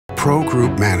Pro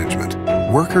Group Management,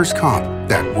 workers' comp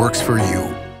that works for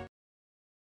you.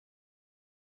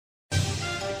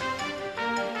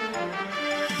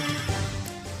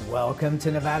 Welcome to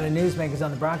Nevada Newsmakers.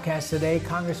 On the broadcast today,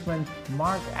 Congressman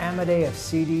Mark Amodei of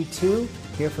CD2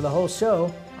 here for the whole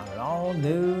show on an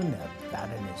all-new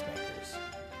Nevada Newsmakers.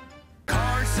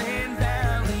 Carson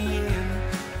Valley Inn,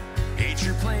 it's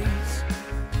your place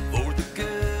for the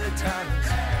good times.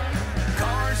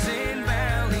 Carson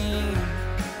Valley Inn.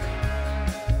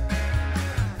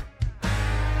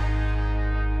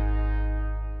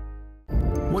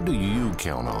 What do you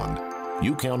count on?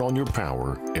 You count on your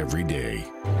power every day.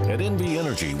 At NV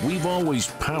Energy, we've always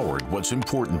powered what's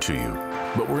important to you,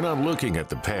 but we're not looking at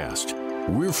the past.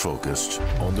 We're focused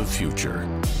on the future.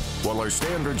 While our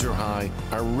standards are high,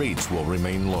 our rates will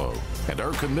remain low. And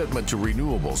our commitment to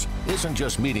renewables isn't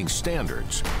just meeting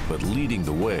standards, but leading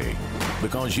the way.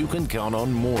 Because you can count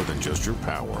on more than just your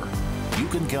power. You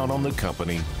can count on the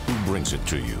company who brings it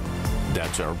to you.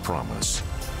 That's our promise.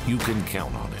 You can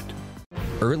count on it.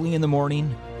 Early in the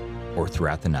morning or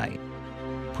throughout the night,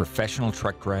 professional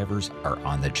truck drivers are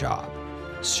on the job,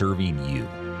 serving you,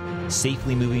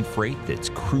 safely moving freight that's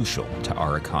crucial to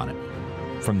our economy.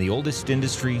 From the oldest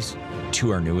industries to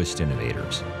our newest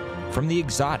innovators, from the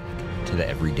exotic to the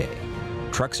everyday,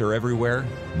 trucks are everywhere,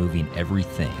 moving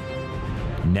everything.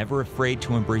 Never afraid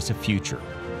to embrace a future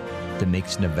that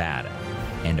makes Nevada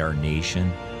and our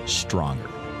nation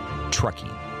stronger.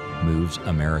 Trucking moves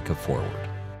America forward.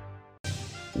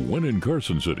 When in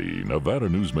Carson City, Nevada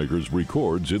Newsmakers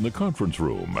records in the conference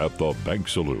room at the Bank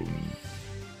Saloon.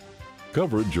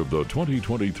 Coverage of the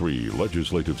 2023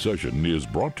 legislative session is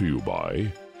brought to you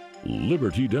by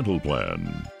Liberty Dental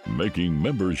Plan, making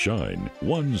members shine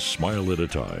one smile at a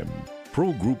time.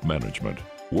 Pro Group Management,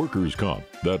 workers' comp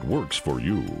that works for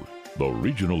you. The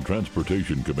Regional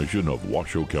Transportation Commission of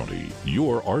Washoe County,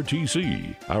 your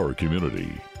RTC, our community.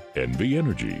 NV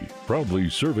Energy, proudly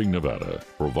serving Nevada,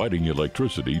 providing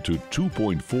electricity to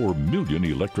 2.4 million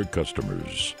electric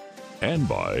customers. And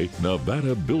by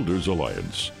Nevada Builders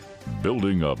Alliance,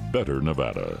 building a better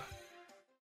Nevada.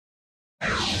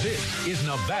 This is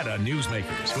Nevada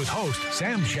Newsmakers with host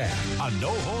Sam Shad, a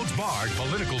no-holds-barred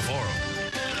political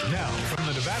forum. Now, from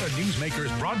the Nevada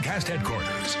Newsmakers broadcast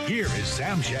headquarters, here is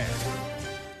Sam Shad.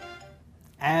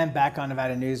 And back on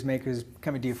Nevada Newsmakers,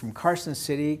 coming to you from Carson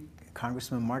City,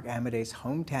 Congressman Mark Amodei's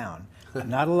hometown.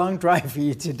 Not a long drive for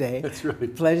you today. That's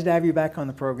right. Pleasure to have you back on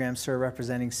the program, sir,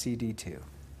 representing CD2.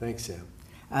 Thanks,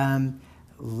 Sam.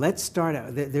 Let's start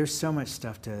out. There's so much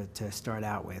stuff to start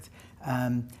out with.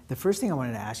 The first thing I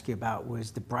wanted to ask you about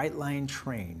was the Bright Line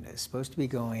train that's supposed to be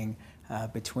going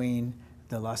between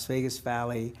the Las Vegas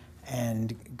Valley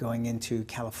and going into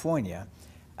California.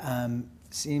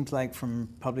 Seems like from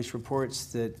published reports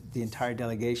that the entire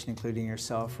delegation, including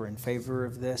yourself, are in favor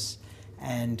of this,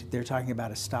 and they're talking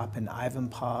about a stop in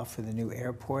Ivanpah for the new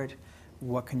airport.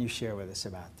 What can you share with us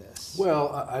about this?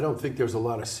 Well, I don't think there's a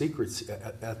lot of secrets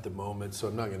at the moment, so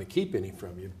I'm not going to keep any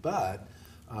from you. But,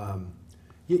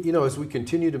 you know, as we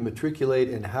continue to matriculate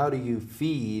and how do you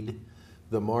feed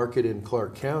the market in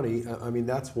Clark County, I mean,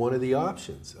 that's one of the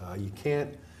options. You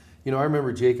can't, you know, I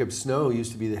remember Jacob Snow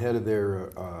used to be the head of their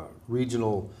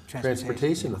regional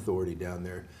transportation authority down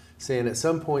there, saying at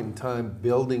some point in time,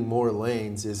 building more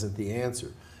lanes isn't the answer.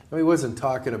 I mean, he wasn't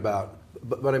talking about,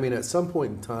 but I mean, at some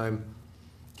point in time,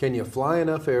 can you fly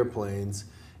enough airplanes?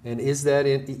 And is that,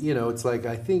 you know, it's like,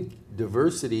 I think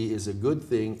diversity is a good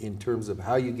thing in terms of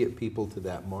how you get people to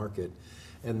that market.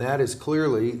 And that is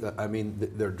clearly, I mean,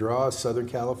 their draw is Southern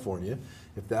California.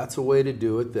 If that's a way to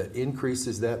do it that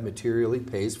increases that materially,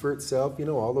 pays for itself, you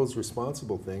know, all those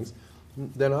responsible things,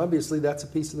 then obviously that's a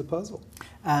piece of the puzzle.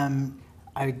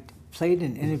 I played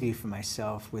an interview for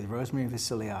myself with Rosemary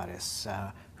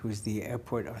Vasiliadis, who's the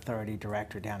Airport Authority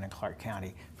Director down in Clark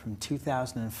County from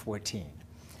 2014.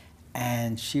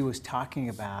 And she was talking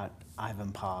about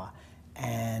Ivanpah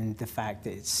and the fact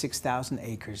that it's 6,000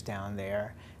 acres down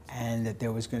there and that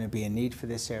there was going to be a need for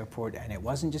this airport, and it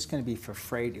wasn't just going to be for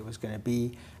freight, it was going to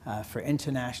be for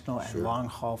international and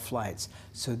long-haul flights.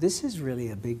 So this is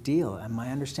really a big deal, and my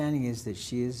understanding is that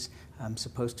she is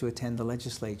supposed to attend the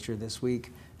legislature this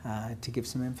week to give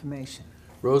some information.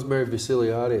 Rosemary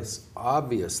Vasiliadis,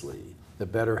 obviously the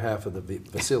better half of the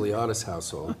Vasiliadis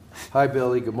household. Hi,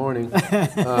 Billy, good morning.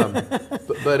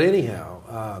 But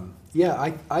anyhow,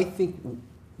 yeah, I think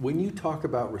when you talk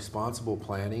about responsible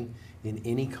planning in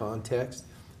any context,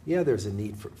 yeah, there's a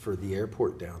need for the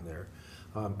airport down there.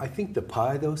 I think the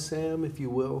pie, though, Sam, if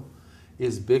you will,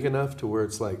 is big enough to where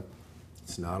it's like,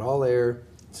 it's not all air,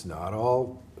 it's not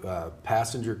all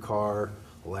passenger car,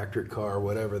 electric car,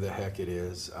 whatever the heck it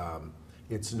is.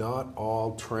 It's not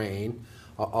all train.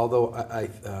 Although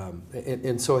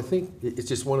and so I think it's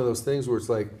just one of those things where it's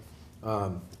like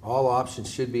all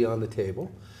options should be on the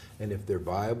table, and if they're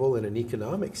viable in an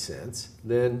economic sense,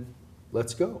 then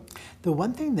let's go. The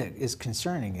one thing that is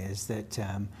concerning is that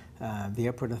the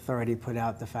airport authority put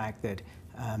out the fact that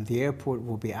the airport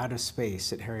will be out of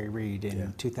space at Harry Reid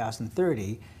in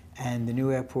 2030, and the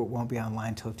new airport won't be online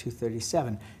until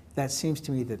 2037. That seems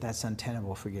to me that that's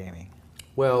untenable for gaming.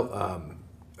 Well,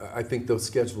 I think those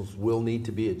schedules will need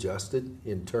to be adjusted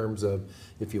in terms of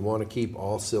if you want to keep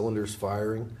all cylinders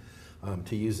firing,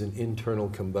 to use an internal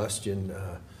combustion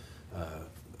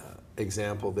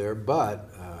example there. But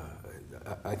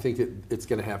I think it's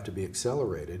going to have to be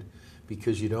accelerated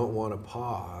because you don't want to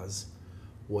pause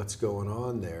what's going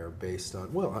on there based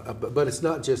on, well, but it's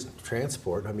not just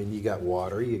transport. I mean, you got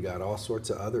water, you got all sorts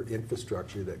of other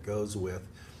infrastructure that goes with.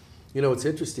 You know, it's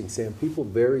interesting, Sam, people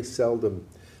very seldom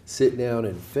sit down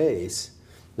and face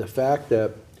the fact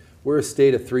that we're a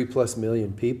state of 3+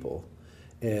 million people,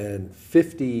 and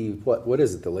 50, what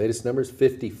is it, the latest numbers,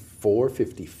 54,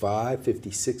 55,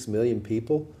 56 million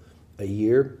people a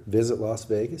year visit Las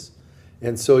Vegas.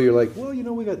 And so you're like, well, you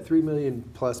know, we got 3 million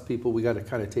plus people we got to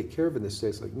kind of take care of in this state.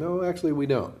 It's like, no, actually we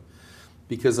don't.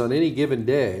 Because on any given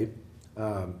day,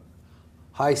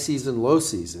 high season, low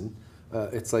season,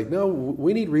 it's like, no,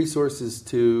 we need resources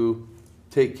to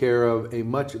take care of a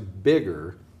much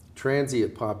bigger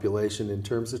transient population in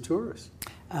terms of tourists.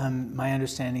 My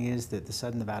understanding is that the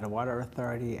Southern Nevada Water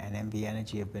Authority and MV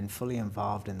Energy have been fully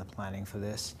involved in the planning for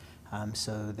this.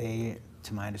 So they,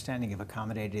 to my understanding, have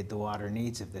accommodated the water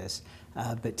needs of this.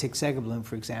 But Tig-Segerbloom,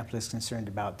 for example, is concerned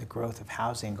about the growth of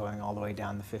housing going all the way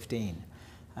down the 15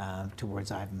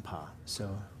 towards Ivanpah.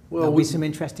 So there'll be some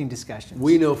interesting discussions.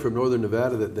 We know from Northern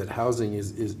Nevada that housing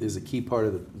is a key part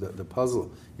of the puzzle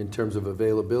in terms of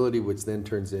availability, which then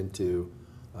turns into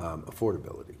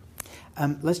affordability.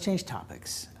 Let's change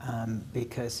topics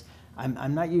because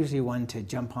I'm not usually one to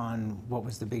jump on what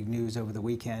was the big news over the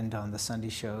weekend on the Sunday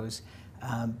shows,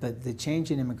 but the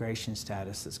change in immigration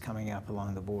status that's coming up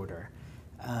along the border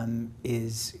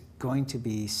is going to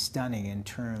be stunning in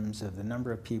terms of the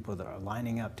number of people that are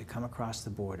lining up to come across the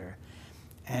border.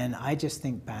 And I just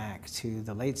think back to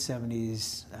the late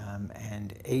 70s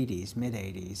and 80s,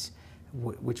 mid-80s,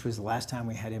 which was the last time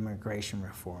we had immigration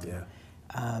reform. Yeah.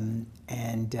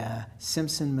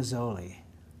 Simpson, Mazzoli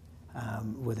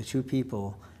were the two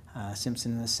people,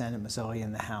 Simpson in the Senate, Mazzoli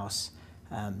in the House,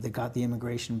 that got the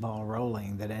immigration ball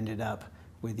rolling that ended up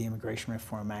with the Immigration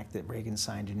Reform Act that Reagan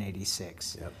signed in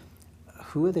 '86. Yep.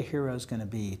 Who are the heroes going to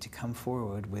be to come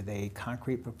forward with a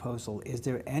concrete proposal? Is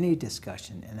there any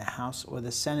discussion in the House or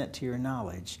the Senate, to your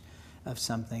knowledge, of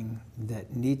something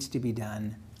that needs to be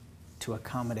done to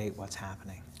accommodate what's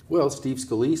happening? Well, Steve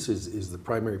Scalise is the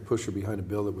primary pusher behind a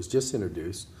bill that was just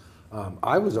introduced.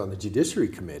 I was on the Judiciary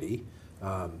Committee,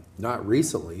 not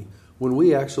recently, when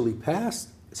we actually passed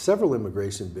several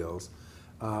immigration bills,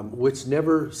 which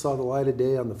never saw the light of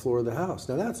day on the floor of the House.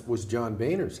 Now that was John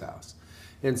Boehner's House.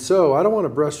 And so I don't want to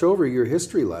brush over your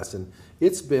history lesson.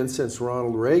 It's been since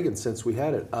Ronald Reagan, since we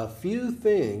had it. A few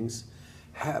things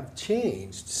have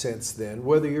changed since then,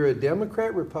 whether you're a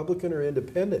Democrat, Republican, or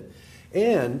independent.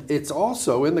 And it's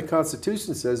also in the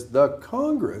Constitution says the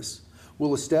Congress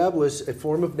will establish a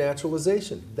form of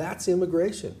naturalization. That's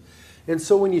immigration. And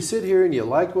so when you sit here and you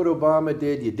like what Obama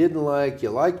did, you didn't like, you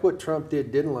liked what Trump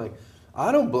did, didn't like,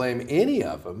 I don't blame any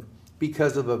of them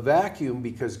because of a vacuum,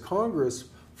 because Congress,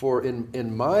 for,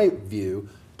 in my view,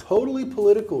 totally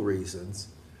political reasons,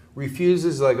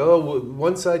 refuses, like, oh, well,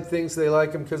 one side thinks they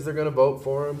like him because they're going to vote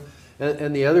for him,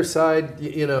 and the other side,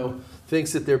 you know,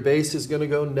 thinks that their base is going to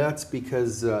go nuts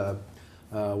because,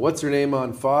 what's her name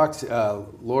on Fox?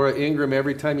 Laura Ingraham,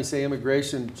 every time you say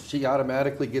immigration, she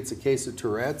automatically gets a case of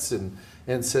Tourette's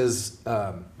and says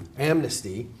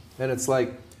amnesty. And it's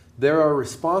like, there are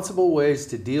responsible ways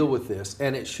to deal with this,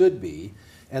 and it should be.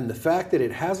 And the fact that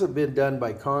it hasn't been done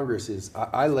by Congress is,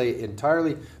 I lay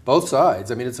entirely, both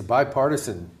sides, I mean, it's a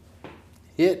bipartisan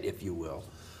hit, if you will.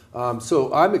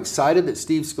 So I'm excited that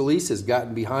Steve Scalise has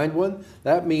gotten behind one.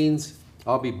 That means,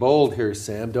 I'll be bold here,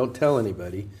 Sam, don't tell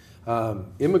anybody,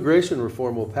 immigration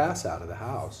reform will pass out of the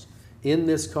House in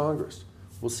this Congress.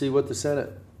 We'll see what the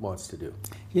Senate wants to do.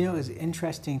 You know, it was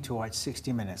interesting to watch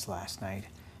 60 Minutes last night.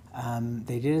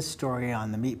 They did a story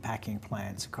on the meatpacking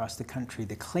plants across the country,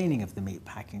 the cleaning of the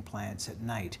meatpacking plants at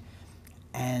night.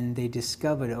 And they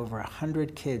discovered over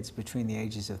 100 kids between the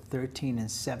ages of 13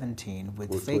 and 17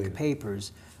 with fake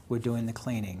papers were doing the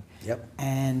cleaning. Yep.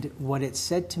 And what it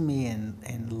said to me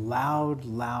in loud,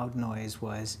 loud noise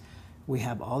was, we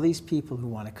have all these people who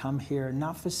want to come here,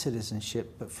 not for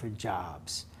citizenship, but for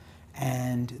jobs.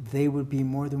 And they would be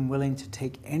more than willing to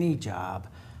take any job.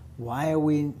 Why are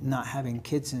we not having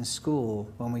kids in school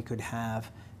when we could have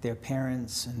their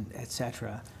parents and et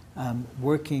cetera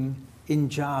working in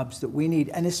jobs that we need,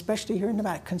 and especially here in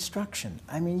Nevada, construction.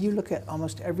 I mean, you look at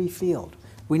almost every field.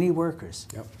 We need workers.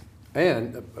 Yep.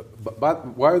 And but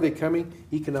why are they coming?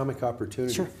 Economic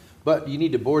opportunity. Sure. But you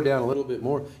need to bore down a little bit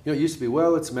more. You know, it used to be,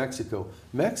 well, it's Mexico.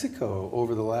 Mexico,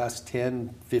 over the last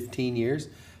 10, 15 years,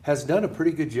 has done a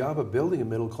pretty good job of building a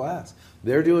middle class.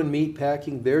 They're doing meat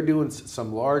packing. They're doing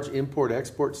some large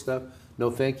import-export stuff.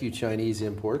 No thank you, Chinese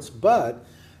imports. But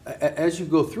as you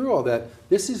go through all that,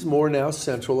 this is more now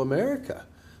Central America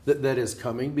that is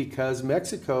coming, because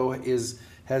Mexico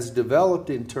has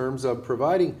developed in terms of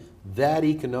providing that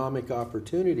economic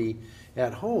opportunity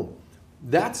at home.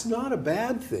 That's not a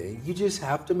bad thing. You just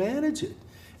have to manage it.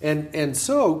 And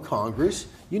so, Congress,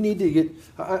 you need to get,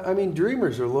 I mean,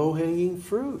 dreamers are low-hanging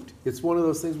fruit. It's one of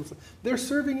those things, they're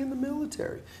serving in the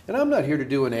military. And I'm not here to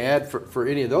do an ad for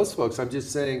any of those folks. I'm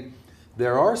just saying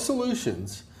there are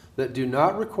solutions that do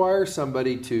not require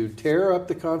somebody to tear up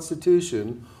the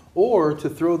Constitution or to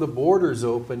throw the borders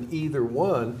open, either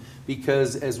one,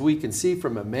 because as we can see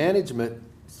from a management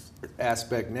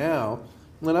aspect now,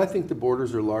 and I think the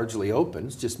borders are largely open,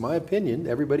 it's just my opinion,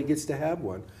 everybody gets to have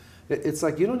one. It's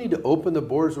like you don't need to open the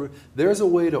borders. There's a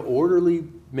way to orderly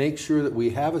make sure that we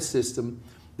have a system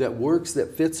that works,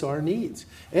 that fits our needs.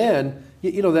 And,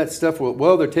 you know, that stuff,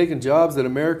 well, they're taking jobs that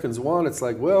Americans want. It's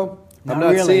like, well, I'm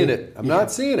not really seeing it. I'm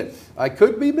not seeing it. I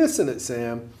could be missing it,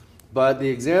 Sam, but the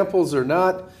examples are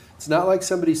not, it's not like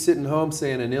somebody sitting home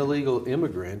saying an illegal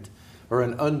immigrant, or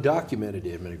an undocumented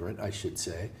immigrant, I should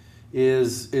say,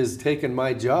 is taking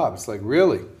my job. It's like,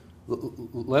 really?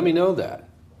 Let me know that.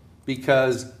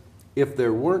 Because if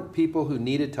there weren't people who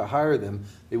needed to hire them,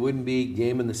 they wouldn't be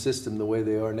gaming the system the way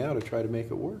they are now to try to make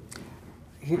it work.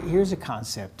 Here's a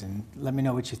concept, and let me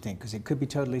know what you think, because it could be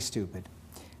totally stupid.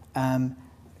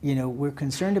 You know, we're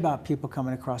concerned about people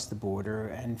coming across the border,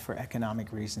 and for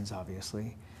economic reasons,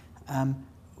 obviously.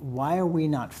 Why are we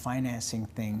not financing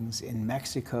things in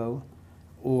Mexico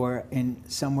or in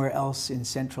somewhere else in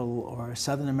Central or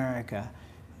Southern America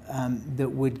that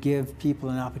would give people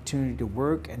an opportunity to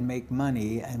work and make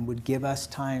money, and would give us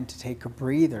time to take a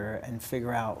breather and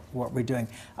figure out what we're doing?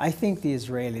 I think the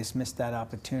Israelis missed that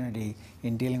opportunity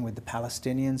in dealing with the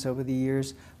Palestinians over the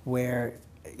years, where,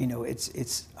 you know,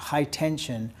 it's high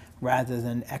tension rather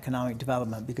than economic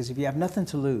development, because if you have nothing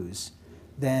to lose,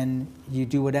 then you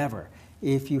do whatever.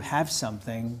 If you have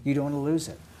something, you don't want to lose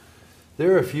it.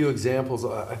 There are a few examples.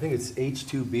 I think it's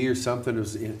H-2B or something. It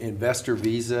was investor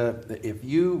visa.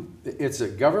 It's a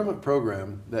government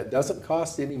program that doesn't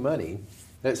cost any money,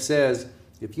 that says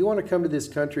if you want to come to this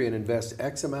country and invest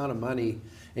X amount of money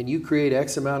and you create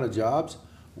X amount of jobs,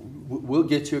 we'll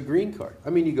get you a green card. I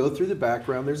mean, you go through the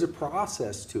background. There's a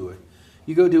process to it.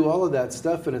 You go do all of that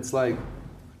stuff, and it's like,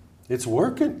 it's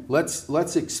working.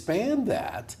 Let's expand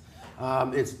that.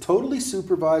 It's totally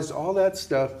supervised, all that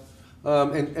stuff.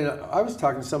 And I was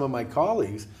talking to some of my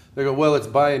colleagues. They go, well, it's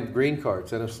buying green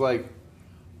cards. And it's like,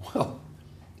 well,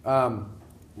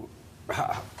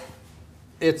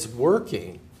 it's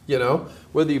working, you know?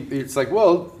 It's like,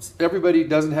 well, everybody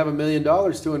doesn't have $1 million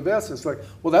to invest. It's like,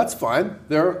 well, that's fine.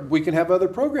 We can have other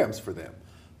programs for them.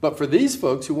 But for these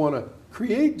folks who want to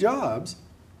create jobs,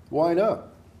 why not?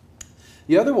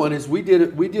 The other one is we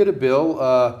did a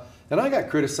bill, and I got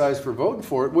criticized for voting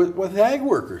for it, with ag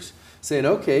workers, saying,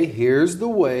 okay, here's the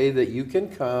way that you can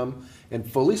come and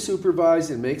fully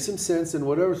supervise and make some sense and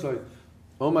whatever. It's like,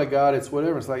 oh my God, it's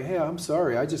whatever. It's like, hey, I'm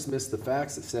sorry, I just missed the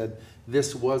facts that said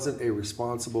this wasn't a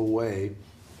responsible way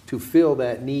to fill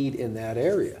that need in that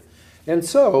area. And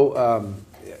so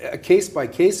a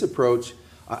case-by-case approach,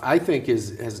 I think,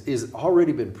 is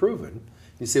already been proven.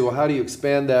 You say, well, how do you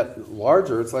expand that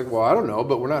larger? It's like, well, I don't know,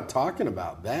 but we're not talking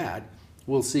about that.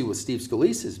 We'll see with Steve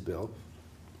Scalise's bill.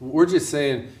 We're just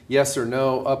saying yes or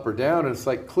no, up or down, and it's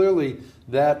like, clearly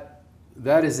that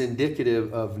is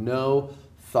indicative of no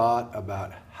thought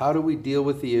about how do we deal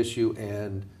with the issue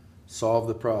and solve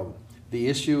the problem. The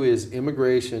issue is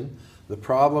immigration. The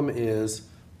problem is,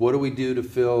 what do we do to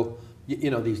fill,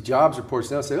 you know, these jobs reports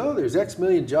now say, oh, there's X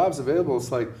million jobs available.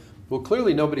 It's like, well,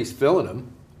 clearly nobody's filling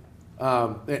them.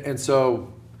 And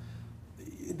so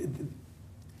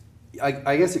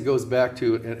I guess it goes back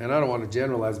to, and I don't want to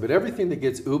generalize, but everything that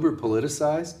gets uber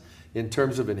politicized in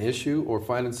terms of an issue or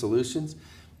finding solutions,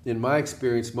 in my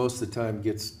experience, most of the time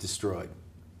gets destroyed.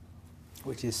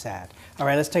 Which is sad. All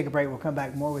right, let's take a break. We'll come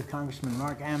back more with Congressman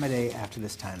Mark Amodei after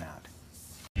this timeout.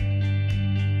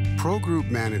 Pro Group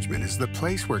Management is the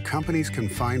place where companies can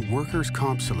find workers'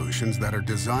 comp solutions that are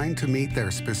designed to meet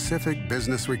their specific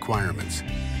business requirements.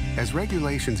 As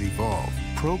regulations evolve,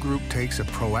 Pro Group takes a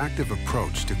proactive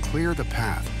approach to clear the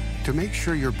path to make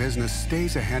sure your business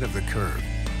stays ahead of the curve.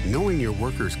 Knowing your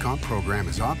workers' comp program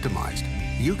is optimized,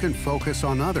 you can focus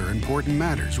on other important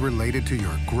matters related to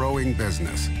your growing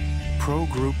business. Pro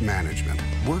Group Management,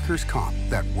 workers' comp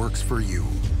that works for you.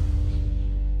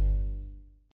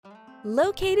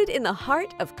 Located in the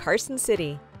heart of Carson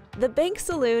City, the Bank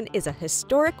Saloon is a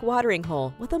historic watering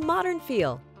hole with a modern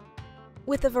feel.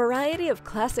 With a variety of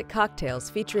classic cocktails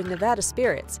featuring Nevada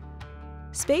spirits,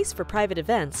 space for private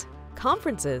events,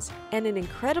 conferences, and an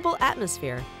incredible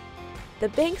atmosphere, the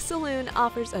Bank Saloon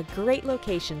offers a great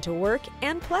location to work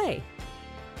and play.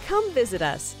 Come visit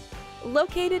us.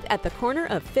 Located at the corner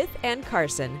of 5th and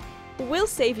Carson, we'll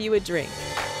save you a drink.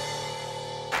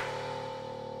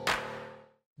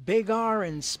 Big R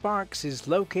in Sparks is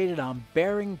located on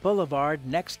Bering Boulevard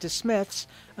next to Smith's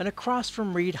and across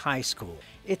from Reed High School.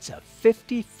 It's a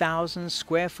 50,000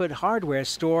 square foot hardware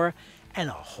store and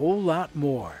a whole lot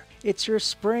more. It's your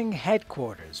spring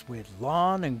headquarters with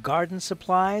lawn and garden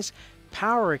supplies,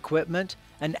 power equipment,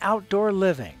 and outdoor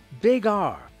living. Big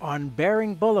R on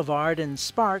Bering Boulevard in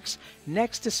Sparks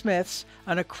next to Smith's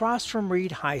and across from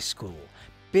Reed High School.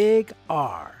 Big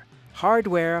R,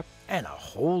 hardware and a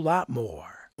whole lot more.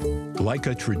 Like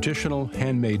a traditional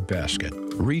handmade basket,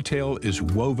 retail is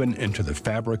woven into the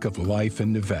fabric of life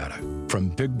in Nevada. From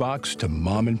big box to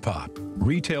mom and pop,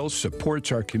 retail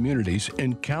supports our communities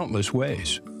in countless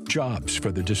ways. Jobs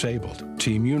for the disabled,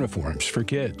 team uniforms for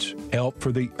kids, help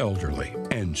for the elderly,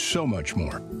 and so much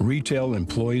more. Retail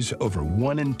employs over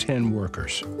 1 in 10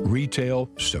 workers. Retail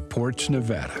supports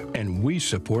Nevada, and we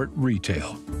support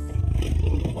retail.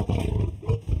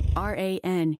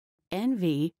 RANNV.org.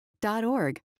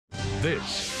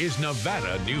 This is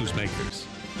Nevada Newsmakers.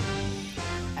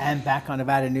 And back on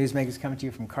Nevada Newsmakers, coming to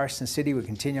you from Carson City. We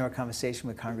continue our conversation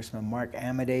with Congressman Mark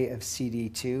Amodei of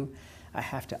CD2. I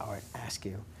have to ask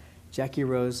you, Jackie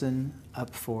Rosen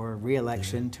up for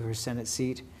re-election to her Senate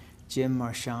seat. Jim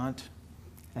Marchant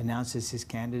announces his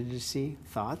candidacy.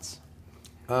 Thoughts?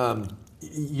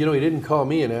 You know, he didn't call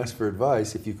me and ask for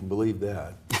advice, if you can believe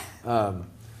that.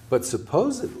 But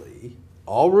supposedly,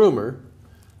 all rumor,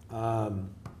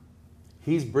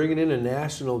 he's bringing in a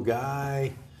national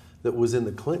guy that was in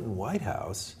the Clinton White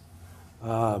House.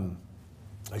 I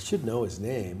should know his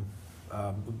name.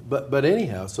 But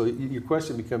anyhow, so your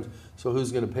question becomes, so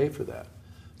who's going to pay for that?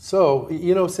 So,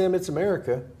 you know, Sam, it's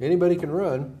America. Anybody can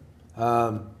run.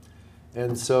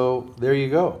 And so there you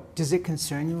go. Does it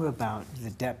concern you about the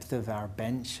depth of our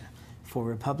bench for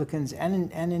Republicans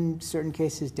and in certain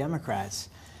cases Democrats,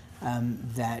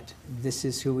 that this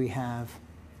is who we have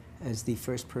as the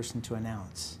first person to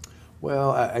announce? Well,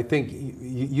 I think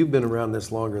you've been around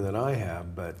this longer than I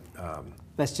have, but...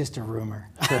 That's just a rumor.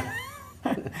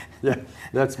 Yeah,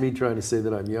 that's me trying to say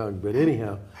that I'm young. But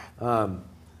anyhow,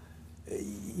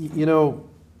 you know,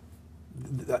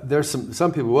 there's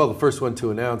some people, well, the first one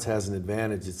to announce has an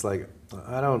advantage. It's like,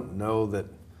 I don't know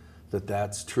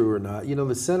that's true or not. You know,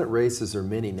 the Senate races are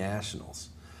mini nationals.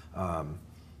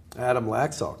 Adam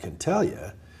Laxalt can tell you,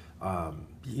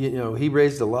 you know, he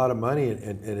raised a lot of money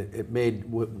and it made,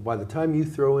 by the time you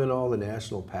throw in all the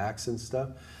national PACs and stuff,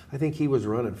 I think he was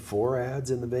running 4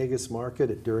 ads in the Vegas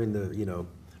market during the, you know,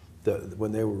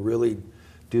 when they were really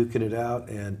duking it out,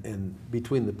 and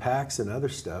between the PACs and other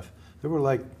stuff, there were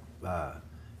like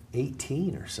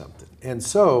 18 or something. And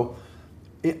so,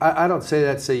 I don't say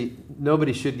that say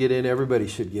nobody should get in, everybody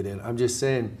should get in. I'm just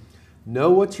saying, know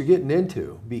what you're getting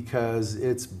into, because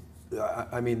it's,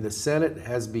 I mean, the Senate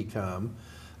has become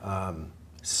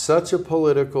such a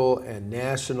political and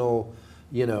national,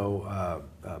 you know,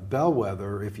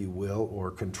 bellwether, if you will,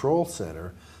 or control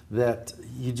center, that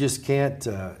you just can't,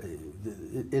 I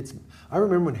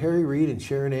remember when Harry Reid and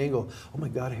Sharon Angle, oh my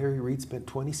God, Harry Reid spent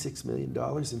 $26 million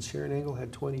and Sharon Angle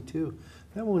had 22.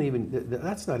 That won't even,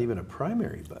 that's not even a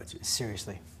primary budget.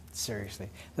 Seriously, seriously.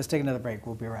 Let's take another break.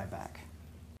 We'll be right back.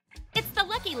 It's the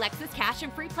Lucky Lexus Cash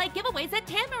and Free Play giveaways at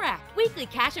Tamarack. Weekly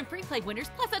cash and free play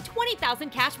winners plus a $20,000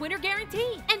 cash winner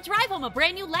guarantee. And drive home a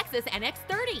brand new Lexus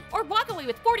NX30 or walk away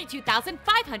with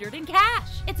 $42,500 in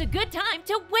cash. It's a good time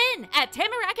to win at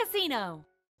Tamarack Casino.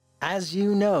 As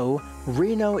you know,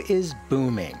 Reno is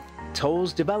booming.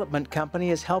 Toll's development company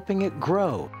is helping it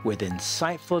grow with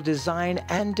insightful design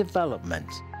and development,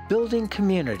 building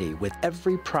community with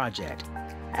every project,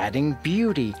 adding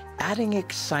beauty, adding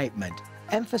excitement,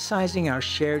 emphasizing our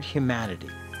shared humanity.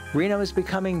 Reno is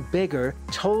becoming bigger.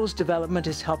 Toll's development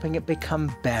is helping it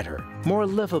become better, more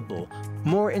livable,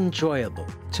 more enjoyable.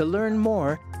 To learn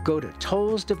more, go to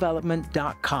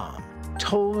tollsdevelopment.com.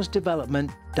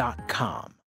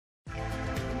 tollsdevelopment.com.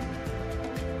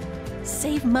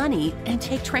 Save money and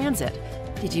take transit.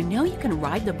 Did you know you can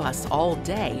ride the bus all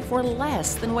day for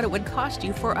less than what it would cost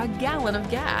you for a gallon of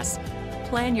gas?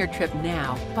 Plan your trip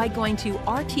now by going to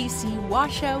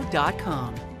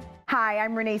rtcwashoe.com. Hi,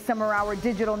 I'm Renee Summerhour,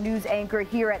 digital news anchor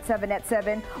here at 7 at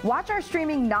 7. Watch our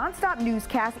streaming nonstop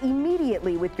newscast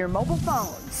immediately with your mobile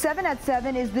phone. 7 at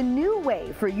 7 is the new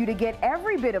way for you to get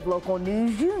every bit of local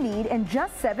news you need in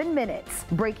just 7 minutes.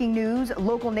 Breaking news,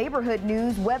 local neighborhood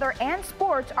news, weather, and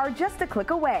sports are just a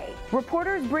click away.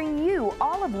 Reporters bring you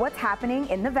all of what's happening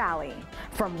in the Valley.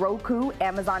 From Roku,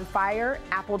 Amazon Fire,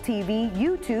 Apple TV,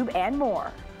 YouTube, and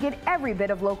more. Get every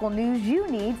bit of local news you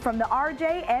need from the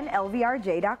RJ and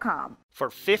LVRJ.com.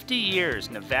 For 50 years,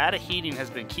 Nevada Heating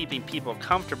has been keeping people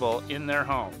comfortable in their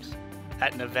homes.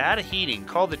 At Nevada Heating,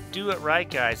 call the Do It Right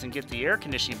guys and get the air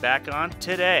conditioning back on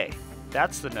today.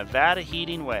 That's the Nevada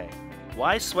Heating way.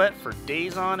 Why sweat for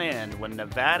days on end when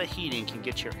Nevada Heating can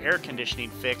get your air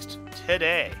conditioning fixed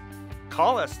today?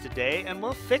 Call us today and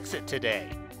we'll fix it today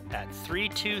at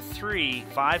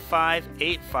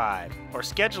 323-5585 or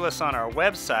schedule us on our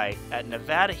website at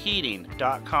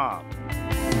nevadaheating.com.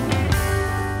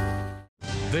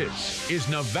 This is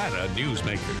Nevada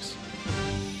Newsmakers.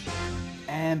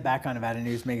 And back on Nevada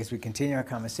Newsmakers, we continue our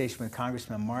conversation with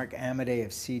Congressman Mark Amodei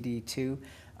of CD2.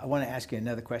 I want to ask you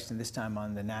another question, this time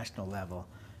on the national level.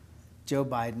 Joe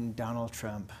Biden, Donald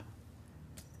Trump,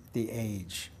 the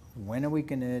age. When are we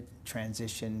going to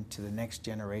transition to the next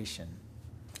generation?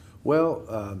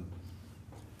 Well,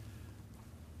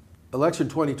 election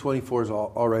 2024 is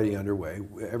already underway.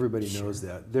 Everybody knows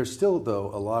that. There's still,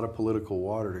 though, a lot of political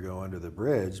water to go under the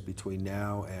bridge between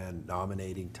now and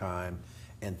nominating time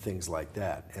and things like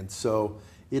that. And so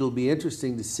it'll be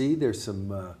interesting to see. There's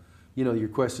some, your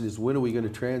question is, when are we going to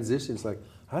transition? It's like,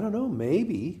 I don't know,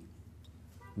 maybe.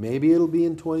 Maybe it'll be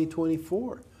in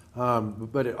 2024.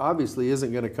 But it obviously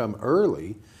isn't going to come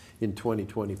early in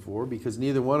 2024 because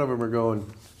neither one of them are going,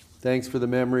 thanks for the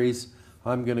memories,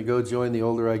 I'm going to go join the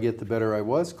older I get, the better I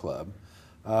was club.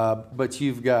 But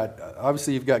you've got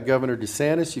Governor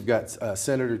DeSantis, you've got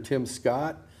Senator Tim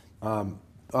Scott on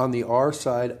the R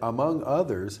side, among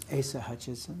others. Asa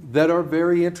Hutchinson. That are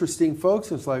very interesting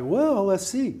folks. And it's like, well, let's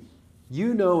see.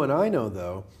 You know and I know,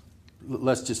 though,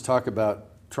 let's just talk about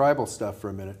tribal stuff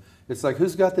for a minute. It's like,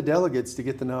 who's got the delegates to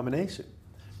get the nomination?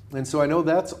 And so I know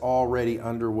that's already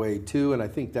underway, too, and I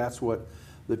think that's what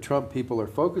the Trump people are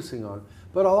focusing on.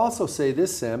 But I'll also say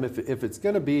this, Sam, if it's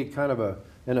going to be kind of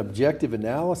an objective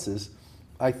analysis,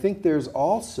 I think there's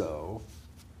also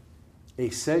a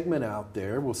segment out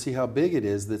there, we'll see how big it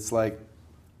is, that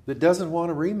doesn't want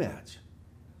a rematch.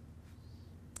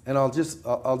 And I'll just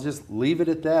leave it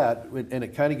at that, and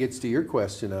it kind of gets to your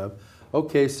question of,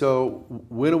 okay, so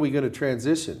when are we going to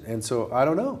transition? And so I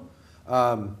don't know.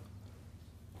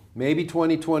 Maybe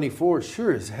 2024,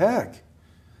 sure as heck.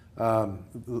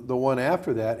 The one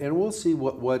after that, and we'll see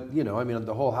what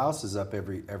the whole House is up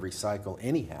every cycle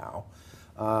anyhow,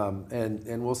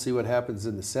 and we'll see what happens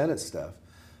in the Senate stuff.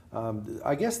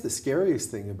 I guess the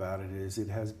scariest thing about it is it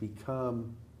has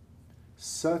become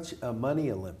such a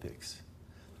money Olympics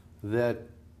that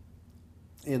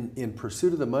in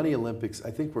pursuit of the money Olympics, I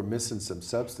think we're missing some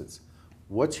substance.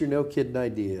 What's your no-kidding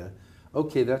idea?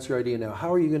 Okay, that's your idea now.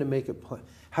 How are you going to make it?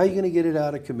 How are you going to get it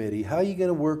out of committee? How are you going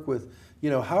to work with?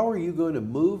 How are you going to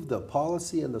move the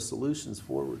policy and the solutions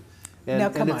forward? And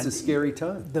it's a scary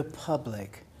time. The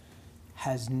public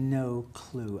has no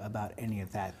clue about any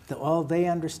of that. All they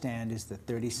understand is the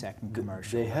 30-second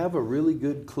commercial. They have a really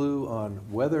good clue on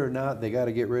whether or not they got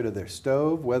to get rid of their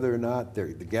stove, whether or not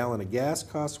the gallon of gas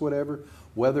costs whatever,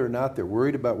 whether or not they're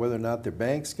worried about whether or not their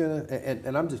bank's going to,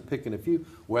 and I'm just picking a few,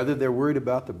 whether they're worried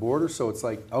about the border. So it's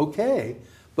like, okay,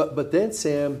 but then,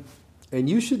 Sam, and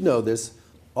you should know this,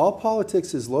 all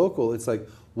politics is local. It's like,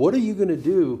 what are you going to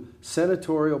do,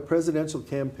 senatorial, presidential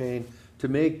campaign, to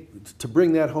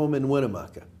bring that home in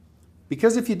Winnemucca?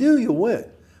 Because if you do, you'll win.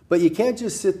 But you can't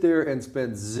just sit there and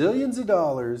spend zillions of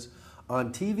dollars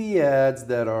on TV ads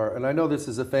that are, and I know this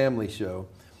is a family show,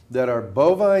 that are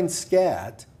bovine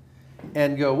scat,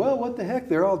 and go, well, what the heck?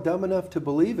 They're all dumb enough to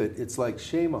believe it. It's like,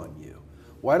 shame on you.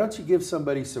 Why don't you give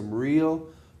somebody some real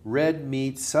red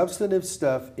meat, substantive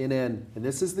stuff in and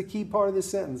this is the key part of the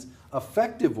sentence,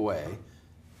 effective way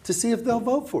to see if they'll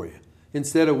vote for you.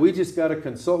 Instead of, we just got to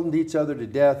consultant each other to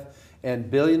death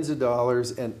and billions of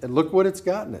dollars, and look what it's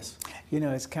gotten us. You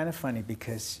know, it's kind of funny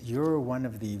because you're one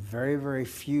of the very, very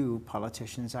few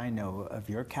politicians I know of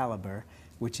your caliber,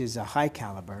 which is a high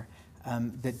caliber,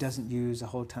 that doesn't use a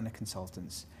whole ton of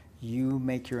consultants. You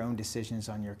make your own decisions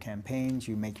on your campaigns,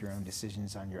 you make your own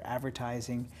decisions on your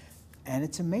advertising, and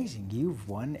it's amazing. You've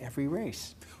won every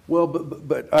race. Well,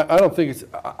 but I don't think it's,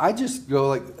 I just go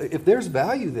like, if there's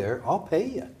value there, I'll pay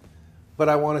you. But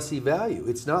I want to see value.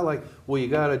 It's not like, well, you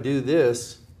got to do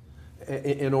this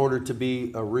in order to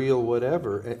be a real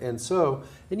whatever. And so,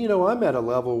 and you know, I'm at a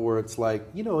level where it's like,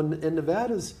 you know, and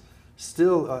Nevada's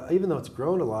still, even though it's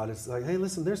grown a lot, it's like, hey,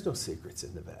 listen, there's no secrets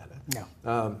in Nevada. No.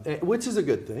 Which is a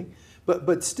good thing.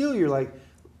 But still, you're like,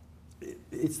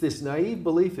 it's this naive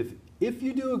belief, if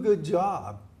you do a good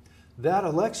job, that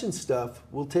election stuff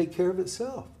will take care of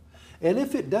itself. And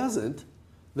if it doesn't,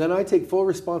 then I take full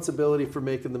responsibility for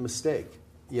making the mistake,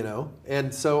 you know?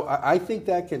 And so I think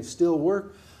that can still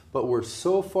work, but we're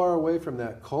so far away from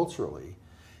that culturally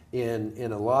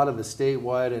in a lot of the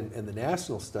statewide and the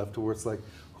national stuff to where it's like,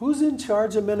 who's in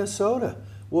charge of Minnesota?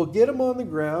 Well, get them on the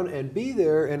ground and be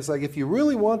there. And it's like, if you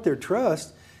really want their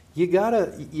trust, you've got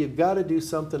to do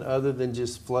something other than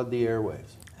just flood the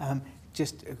airwaves.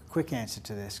 Just a quick answer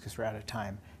to this, because we're out of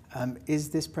time. Is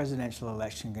this presidential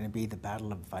election going to be the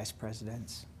battle of vice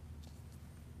presidents?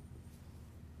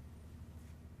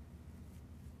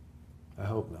 I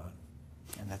hope not.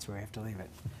 And that's where we have to leave it.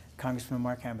 Congressman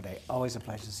Mark Amodei, always a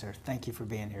pleasure, sir. Thank you for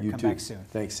being here. You Come too. back soon.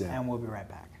 Thanks, Sam. And we'll be right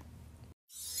back.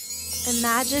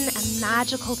 Imagine a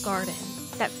magical garden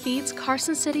that feeds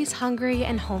Carson City's hungry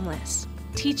and homeless,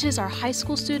 teaches our high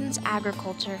school students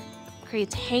agriculture,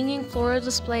 creates hanging floral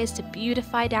displays to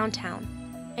beautify downtown,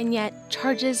 and yet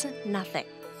charges nothing.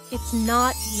 It's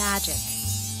not magic.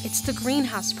 It's the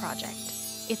Greenhouse Project.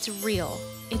 It's real,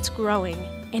 it's growing,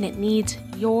 and it needs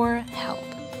your help.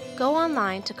 Go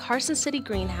online to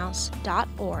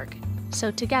carsоncitygreenhouse.org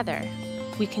so together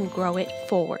we can grow it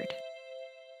forward.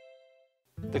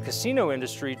 The casino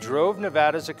industry drove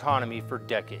Nevada's economy for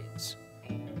decades.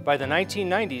 By the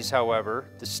 1990s, however,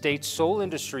 the state's sole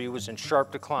industry was in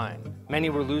sharp decline. Many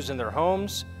were losing their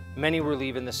homes, many were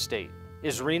leaving the state.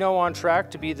 Is Reno on track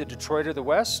to be the Detroit of the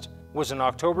West? Was an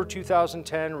October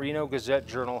 2010 Reno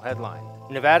Gazette-Journal headline.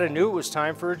 Nevada knew it was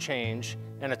time for a change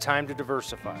and a time to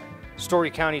diversify. Story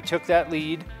County took that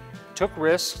lead, took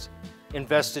risks,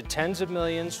 invested tens of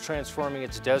millions transforming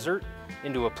its desert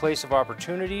into a place of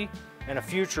opportunity and a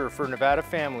future for Nevada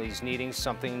families needing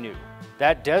something new.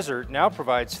 That desert now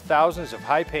provides thousands of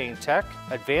high-paying tech,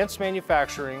 advanced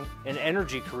manufacturing, and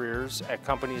energy careers at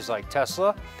companies like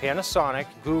Tesla, Panasonic,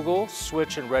 Google,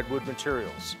 Switch, and Redwood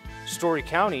Materials. Story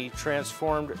County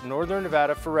transformed Northern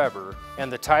Nevada forever,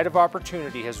 and the tide of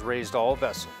opportunity has raised all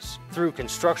vessels through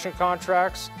construction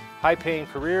contracts, high-paying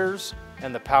careers,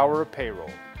 and the power of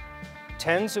payroll.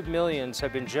 Tens of millions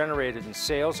have been generated in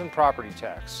sales and property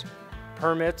tax,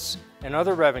 permits, and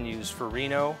other revenues for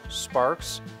Reno,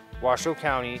 Sparks, Washoe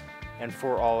County, and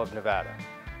for all of Nevada.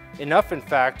 Enough, in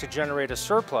fact, to generate a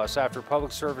surplus after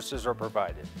public services are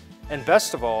provided. And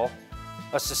best of all,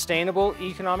 a sustainable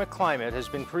economic climate has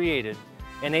been created,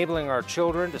 enabling our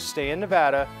children to stay in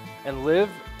Nevada and live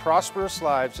prosperous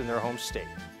lives in their home state.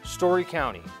 Story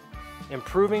County,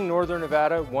 improving Northern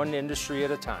Nevada one industry at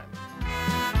a time.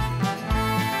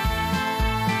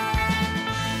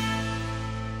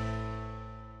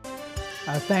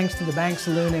 Our thanks to the Bank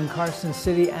Saloon in Carson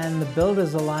City and the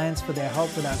Builders Alliance for their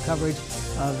help with our coverage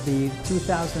of the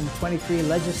 2023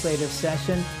 legislative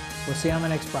session. We'll see you on the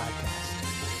next broadcast.